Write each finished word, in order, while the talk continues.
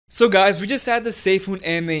So guys, we just had the SAFEMOON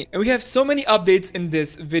AMA and we have so many updates in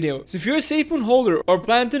this video. So if you're a SAFEMOON holder or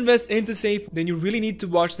plan to invest into SAFEMOON, then you really need to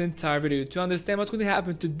watch the entire video to understand what's going to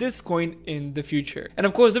happen to this coin in the future. And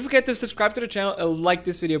of course, don't forget to subscribe to the channel and like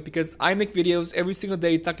this video because I make videos every single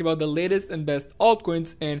day talking about the latest and best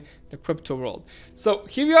altcoins in the crypto world. So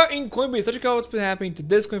here we are in Coinbase. Let's check out what's been happening to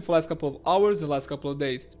this coin for the last couple of hours and the last couple of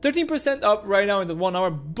days. 13% up right now in the 1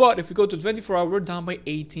 hour, but if we go to 24 hour, we're down by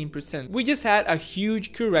 18%. We just had a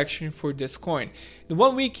huge correction for this coin. The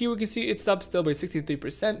 1 week here we can see it's up still by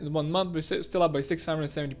 63%. In the 1 month we're still up by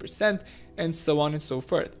 670%, and so on and so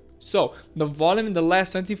forth. So the volume in the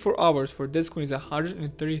last 24 hours for this coin is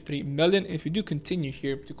 133 million. If you do continue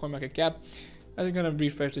here to CoinMarketCap, I'm gonna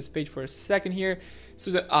refresh this page for a second here. So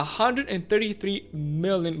it's 133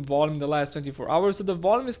 million volume in the last 24 hours. So the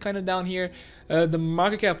volume is kind of down here. The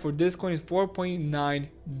market cap for this coin is $4.9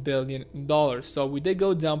 billion. So we did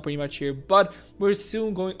go down pretty much here, but we're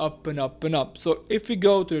soon going up and up and up. So if we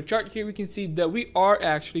go to the chart here, we can see that we are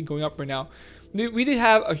actually going up right now. We did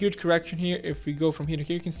have a huge correction here. If we go from here to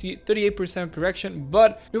here, you can see 38% correction,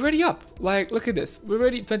 but we're already up. Like, look at this. We're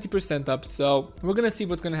already 20% up. So we're going to see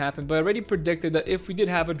what's going to happen. But I already predicted that if we did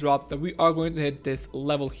have a drop, that we are going to hit this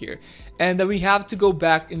level here. And that we have to go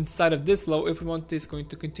back inside of this low if we want this going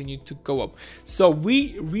to continue to go up. So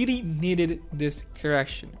we really needed this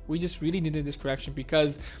correction. We just really needed this correction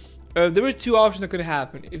because there were two options that could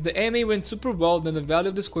happen. If the AMA went super well, then the value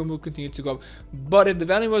of this coin will continue to go up. But if the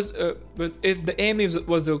value was, if the AMA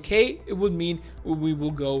was okay, it would mean we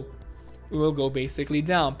will go basically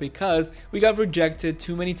down because we got rejected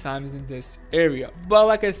too many times in this area. But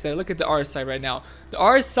like I said, look at the RSI right now. The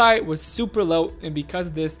RSI was super low, and because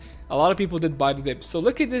of this, a lot of people did buy the dip. So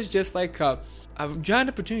look at this, just like a giant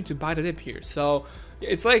opportunity to buy the dip here. So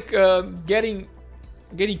it's like getting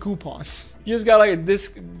coupons. You just got like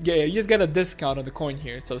you just got a discount on the coin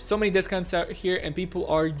here. So many discounts out here, and people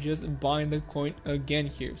are just buying the coin again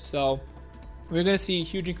here. So we're gonna see a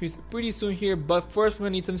huge increase pretty soon here, but first we're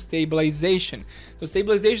gonna need some stabilization. So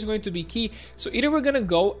stabilization is going to be key. So either we're gonna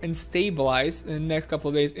go and stabilize in the next couple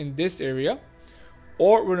of days in this area,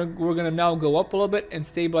 or we're gonna now go up a little bit and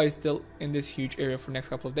stabilize still in this huge area for the next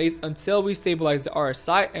couple of days until we stabilize the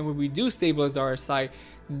RSI. And when we do stabilize the RSI,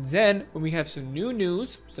 then when we have some new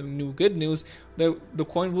news, some new good news, the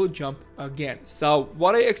coin will jump again. So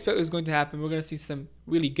what I expect is going to happen, we're gonna see some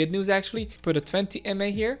really good news actually. Put a 20 MA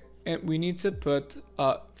here, and we need to put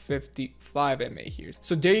a 55 MA here.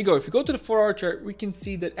 So there you go. If you go to the 4-hour chart, we can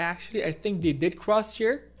see that actually I think they did cross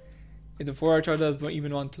here. If the 4-hour chart doesn't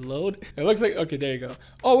even want to load, it looks like, okay, there you go.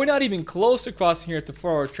 Oh, we're not even close to crossing here at the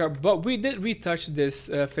 4-hour chart, but we did retouch this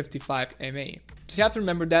 55 MA. So you have to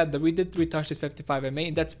remember that we did retouch this 55 MA,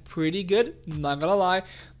 and that's pretty good, not gonna lie.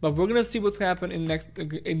 But we're gonna see what's gonna happen in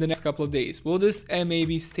the next couple of days. Will this MA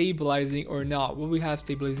be stabilizing or not? Will we have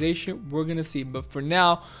stabilization? We're gonna see. But for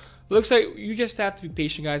now, looks like you just have to be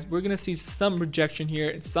patient, guys. We're gonna see some rejection here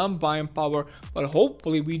and some buying power, but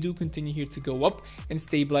hopefully we do continue here to go up and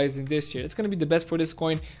stabilize in this here. It's gonna be the best for this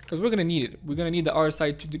coin because we're gonna need it. We're gonna need the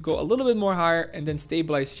RSI to go a little bit more higher and then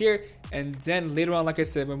stabilize here. And then later on, like I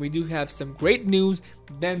said, when we do have some great news,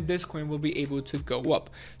 then this coin will be able to go up.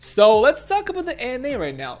 So let's talk about the AMA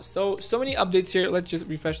right now. So many updates here. Let's just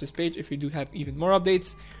refresh this page if we do have even more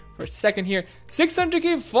updates. For a second here,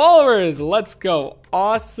 600k followers. Let's go.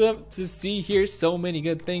 Awesome to see here, so many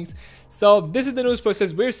good things. So this is the news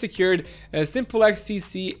process. We're secured a Simplex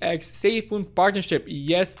CCX SafeMoon partnership.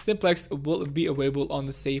 Yes, Simplex will be available on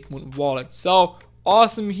the SafeMoon wallet. So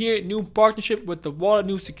awesome here, new partnership with the wallet,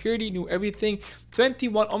 new security, new everything.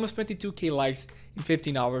 21, almost 22k likes in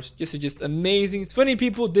 15 hours. This is just amazing. 20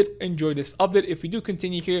 people did enjoy this update. If we do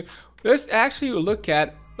continue here, let's actually look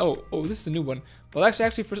at, oh, this is a new one. But let's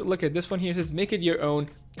actually first look at this one here. It says make it your own,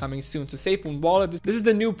 coming soon to SafeMoon wallet. This is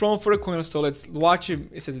the new promo for the coin, so let's watch it.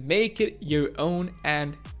 It says make it your own,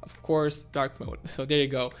 and of course dark mode. So there you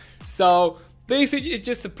go. So basically it's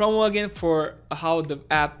just a promo again for how the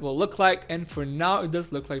app will look like, and for now it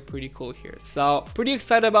does look like pretty cool here. So pretty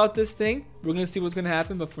excited about this thing. We're gonna see what's gonna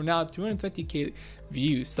happen, but for now 220k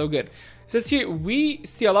views, so good. It says here we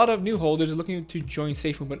see a lot of new holders looking to join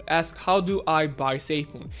SafeMoon, but ask how do I buy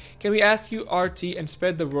SafeMoon? Can we ask you RT and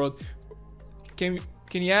spread the word? Can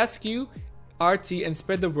you ask you RT and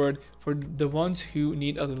spread the word for the ones who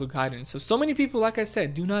need a little guidance? So many people, like I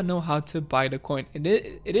said, do not know how to buy the coin, and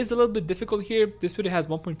it is a little bit difficult here. This video has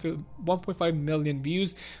 1.5 million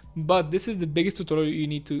views, but this is the biggest tutorial you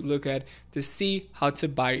need to look at to see how to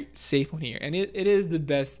buy SafeMoon here, and it is the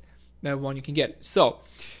best one you can get. So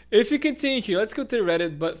if you continue here, let's go to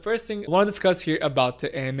Reddit. But first thing, I want to discuss here about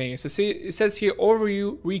the AMA. So see, it says here,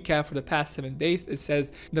 overview recap for the past 7 days. It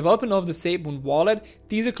says development of the SAFEMOON wallet,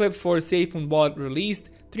 teaser clip for SAFEMOON wallet released,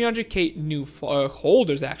 300k new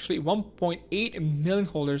holders, actually 1.8 million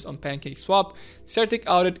holders on PancakeSwap. Certic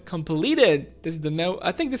audit completed. This is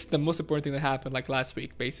I think this is the most important thing that happened like last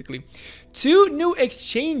week, basically. 2 new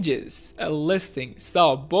exchanges listing,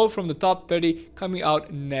 so both from the top 30 coming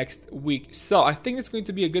out next week. So I think it's going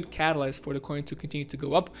to be a good catalyst for the coin to continue to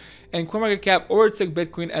go up. And CoinMarketCap overtook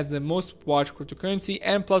Bitcoin as the most watched cryptocurrency,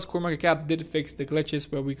 and plus CoinMarketCap did fix the glitches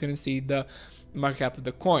where we couldn't see the market cap of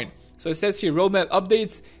the coin. So it says here roadmap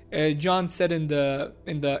updates. John said in the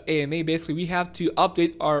AMA, basically we have to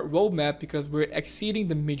update our roadmap because we're exceeding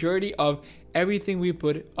the majority of everything we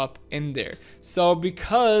put up in there. So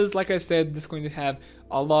because, like I said, this is going to have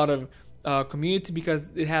a lot of community, because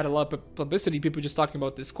it had a lot of publicity, people just talking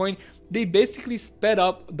about this coin, they basically sped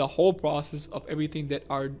up the whole process of everything that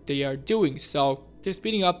they are doing. So they're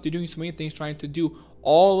speeding up, they're doing so many things, trying to do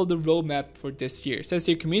all of the roadmap for this year. It says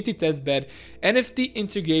here community testbed, NFT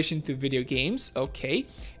integration to video games, okay,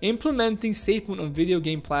 implementing SafeMoon on video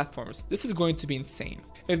game platforms. This is going to be insane.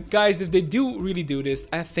 If they do really do this,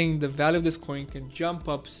 I think the value of this coin can jump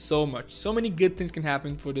up so much. So many good things can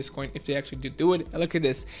happen for this coin if they actually do it. And look at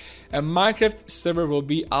this, a Minecraft server will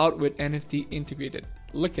be out with NFT integrated.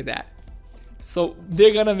 Look at that. So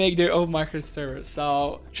they're gonna make their own Minecraft server.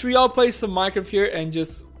 So should we all play some Minecraft here and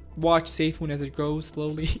just watch SafeMoon as it grows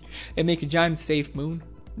slowly and make a giant SafeMoon?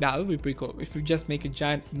 That would be pretty cool if we just make a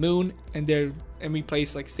giant moon and we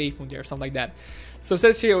place like SafeMoon there or something like that. So it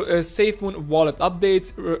says here SafeMoon wallet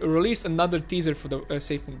updates, released another teaser for the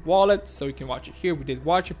SafeMoon wallet, so you can watch it here. We did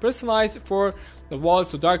watch it, personalized for the wallet,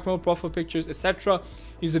 so dark mode, profile pictures, etc.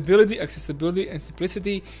 Usability, accessibility, and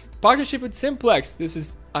simplicity. Partnership with Simplex. This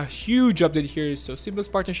is a huge update here. So Simplex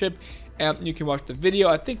partnership, and you can watch the video.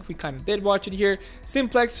 I think we kind of did watch it here.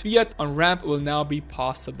 Simplex fiat on ramp will now be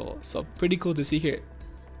possible. So pretty cool to see here.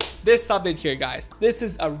 This update here, guys, this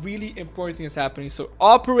is a really important thing that's happening. So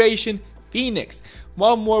Operation Phoenix,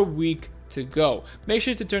 1 more week to go. Make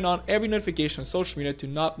sure to turn on every notification on social media to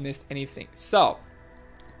not miss anything. So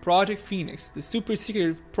Project Phoenix, the super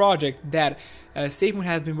secret project that SafeMoon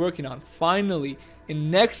has been working on, finally in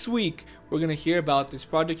next week we're gonna hear about this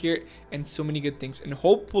project here and so many good things. And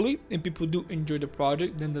hopefully, if people do enjoy the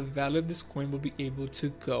project, then the value of this coin will be able to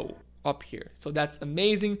go up here. So that's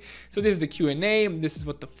amazing. So this is the Q&A. This is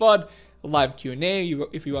what the FUD live Q&A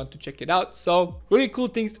if you want to check it out. So really cool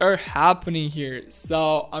things are happening here.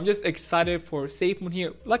 So I'm just excited for SafeMoon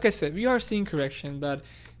here. Like I said, we are seeing correction, but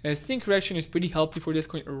seeing correction is pretty healthy for this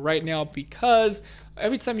coin right now, because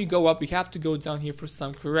every time you go up, you have to go down here for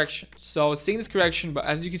some correction. So seeing this correction, but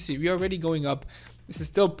as you can see, we are already going up. This is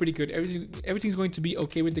still pretty good. Everything's going to be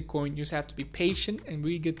okay with the coin. You just have to be patient, and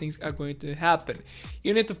really good things are going to happen.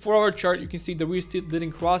 Even at the 4-hour chart, you can see that we still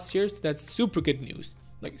didn't cross here, so that's super good news.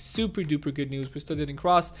 Like super duper good news. We still didn't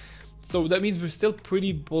cross, so that means we're still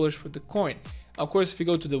pretty bullish for the coin. Of course, if you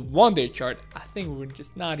go to the 1-day chart, I think we're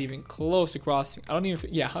just not even close to crossing. I don't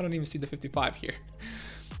even see the 55 here.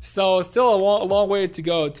 So still a long way to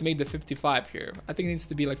go to make the 55 here. I think it needs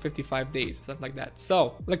to be like 55 days or something like that.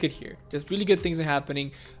 So look at here, just really good things are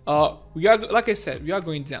happening. We are, like I said, we are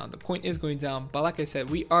going down. The coin is going down, but like I said,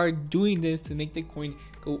 we are doing this to make the coin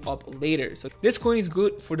go up later. So this coin is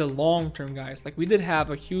good for the long term, guys. Like we did have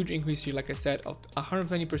a huge increase here, like I said, of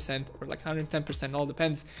 120% or like 110%, all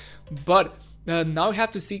depends. But now we have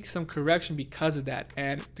to seek some correction because of that,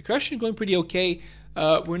 and the correction is going pretty okay.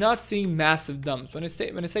 We're not seeing massive dumps. When I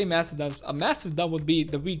say massive dumps, a massive dump would be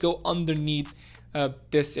that we go underneath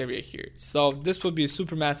this area here. So this would be a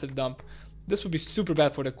super massive dump. This would be super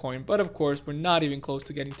bad for the coin, but of course we're not even close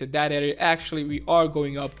to getting to that area. Actually, we are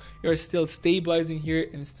going up. We are still stabilizing here,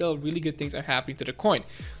 and still really good things are happening to the coin.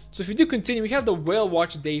 So if we do continue, we have the whale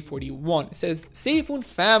watch day 41. It says SafeMoon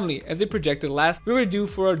family, as they projected last, we were due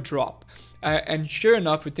for a drop. And sure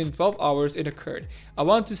enough, within 12 hours it occurred. I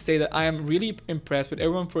want to say that I am really impressed with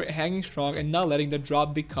everyone for hanging strong and not letting the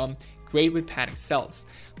drop become great with panic sells.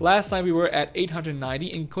 Last time we were at 890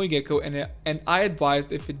 in CoinGecko, and I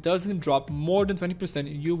advised if it doesn't drop more than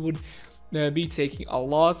 20%, you would be taking a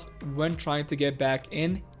loss when trying to get back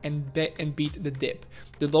in and beat the dip.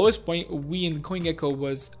 The lowest point we in CoinGecko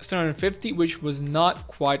was 750, which was not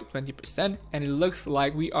quite 20%, and it looks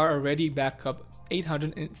like we are already back up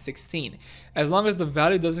 816. As long as the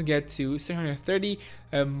value doesn't get to 630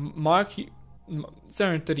 mark,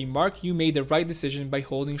 730 mark, you made the right decision by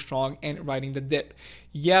holding strong and riding the dip.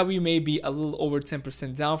 Yeah, we may be a little over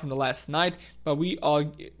 10% down from the last night, but we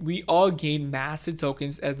all gained massive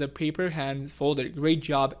tokens as the paper hands folded. Great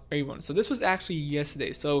job, everyone. So this was actually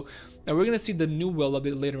yesterday. So now we're gonna see the new well a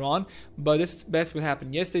bit later on, but this is best what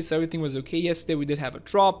happened yesterday. So everything was okay yesterday. We did have a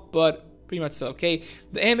drop, but pretty much so okay.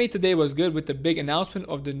 The AMA today was good with the big announcement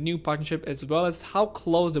of the new partnership as well as how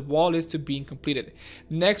close the wall is to being completed.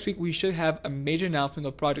 Next week we should have a major announcement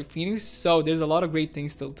of Project Phoenix, so there's a lot of great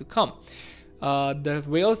things still to come. The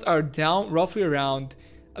whales are down roughly another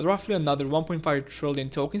 1.5 trillion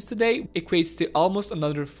tokens today, equates to almost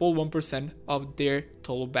another full 1% of their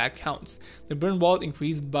total back counts. The burn wallet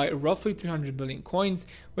increased by roughly 300 billion coins,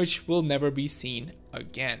 which will never be seen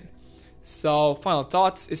again. So final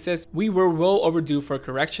thoughts, it says we were well overdue for a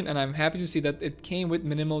correction, and I'm happy to see that it came with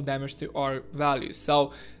minimal damage to our values.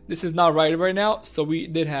 So this is not right now, so we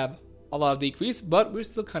did have a lot of decrease, but we're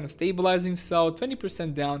still kind of stabilizing, so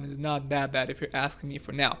 20% down is not that bad if you're asking me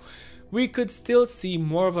for now. We could still see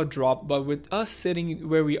more of a drop, but with us sitting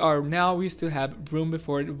where we are now, we still have room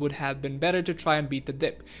before it would have been better to try and beat the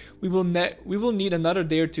dip. We will need another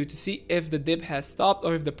day or two to see if the dip has stopped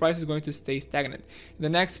or if the price is going to stay stagnant.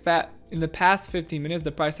 In the past 15 minutes,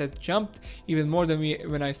 the price has jumped even more than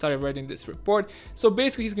when I started writing this report. So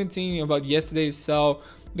basically, he's continuing about yesterday. So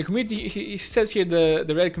the community, he says here, the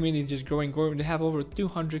Reddit community is just growing. They have over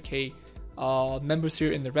 200k members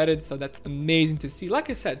here in the Reddit, so that's amazing to see. Like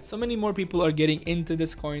I said, so many more people are getting into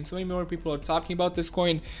this coin, so many more people are talking about this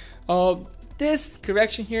coin. This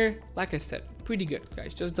correction here, like I said, pretty good,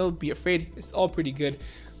 guys. Just don't be afraid, it's all pretty good.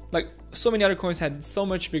 Like so many other coins had so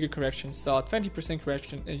much bigger corrections, so 20%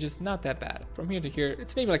 correction is just not that bad. From here to here,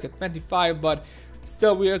 it's maybe like a 25, but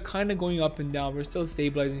still we are kind of going up and down. We're still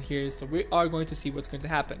stabilizing here, so we are going to see what's going to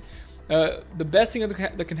happen. The best thing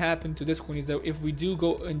that can happen to this coin is that if we do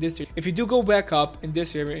go in this, if you do go back up in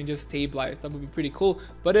this area and just stabilize, that would be pretty cool.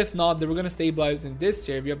 But if not, then we're gonna stabilize in this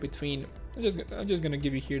area between. I'm just gonna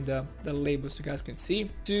give you here the labels so you guys can see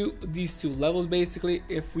to these two levels. Basically,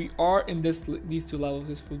 if we are in these two levels,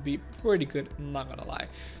 this would be pretty good. I'm not gonna lie.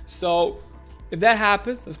 So if that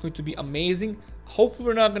happens, that's going to be amazing. Hopefully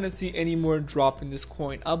we're not going to see any more drop in this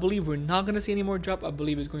coin. I believe we're not going to see any more drop. I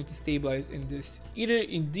believe it's going to stabilize in this, either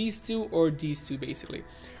in these two or these two basically.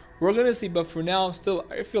 We're going to see, but for now, still,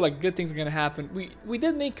 I feel like good things are going to happen. We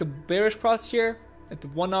did make a bearish cross here at the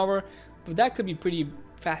 1 hour, but that could be pretty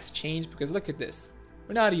fast change because look at this.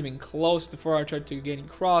 We're not even close to the 4 hour chart to getting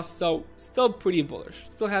crossed, so still pretty bullish.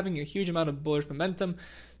 Still having a huge amount of bullish momentum.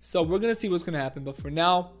 So we're going to see what's going to happen, but for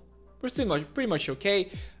now, we're still pretty much okay.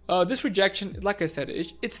 This rejection, like I said,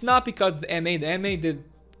 it's not because of the MA did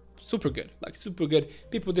super good, like super good.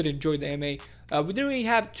 People did enjoy the MA. We didn't really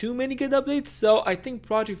have too many good updates, so I think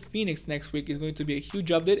Project Phoenix next week is going to be a huge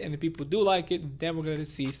update, and if people do like it, then we're going to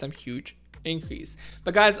see some huge increase.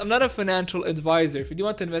 But guys, I'm not a financial advisor. If you do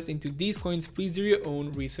want to invest into these coins, please do your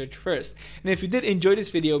own research first. And if you did enjoy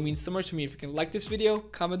this video, it means so much to me if you can like this video,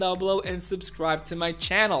 comment down below, and subscribe to my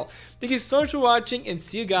channel. Thank you so much for watching, and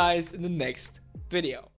see you guys in the next video.